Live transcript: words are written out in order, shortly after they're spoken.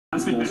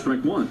Fastball,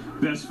 strike one.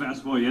 Best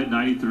fastball yet,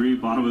 93,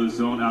 bottom of the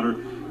zone, outer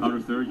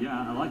third.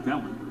 Yeah, I like that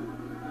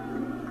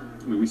one.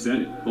 I mean, we said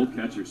it. Both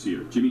catchers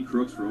here. Jimmy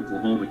Crooks for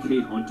Oklahoma,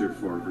 Kate Hunter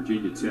for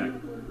Virginia Tech.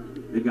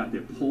 They've got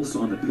their pulse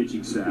on the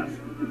pitching staff.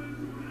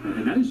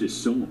 And that is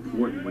just so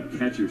important when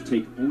catchers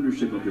take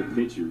ownership of their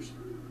pitchers.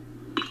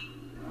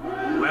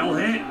 Well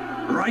hit.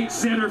 Right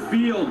center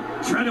field.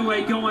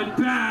 Treadaway going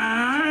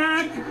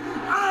back.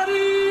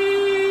 Adios!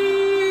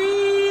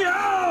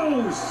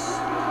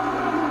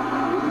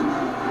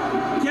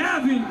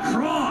 Gavin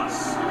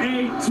Cross,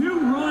 a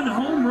two-run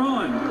home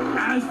run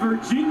as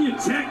Virginia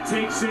Tech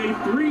takes a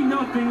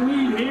 3-0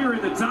 lead here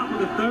in the top of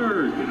the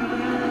third.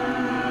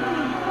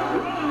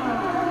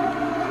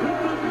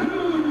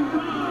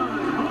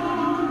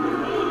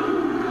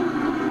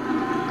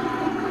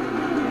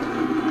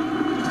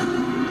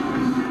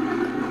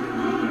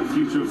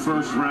 Future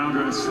first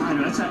rounder, a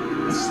slider. That's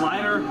a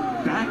slider,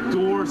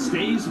 backdoor,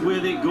 stays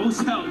with it,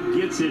 goes out and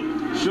gets it.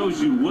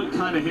 Shows you what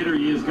kind of hitter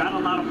he is. Got a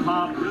lot of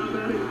pop.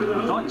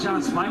 Thought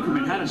John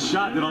Spikerman had a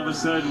shot, then all of a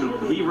sudden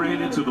he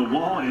ran into the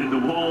wall and the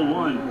wall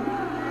won.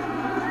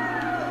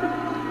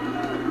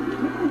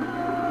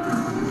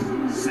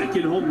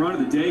 Second home run of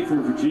the day for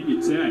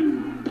Virginia Tech,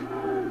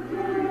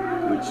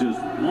 with just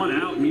one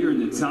out here in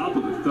the top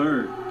of the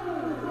third.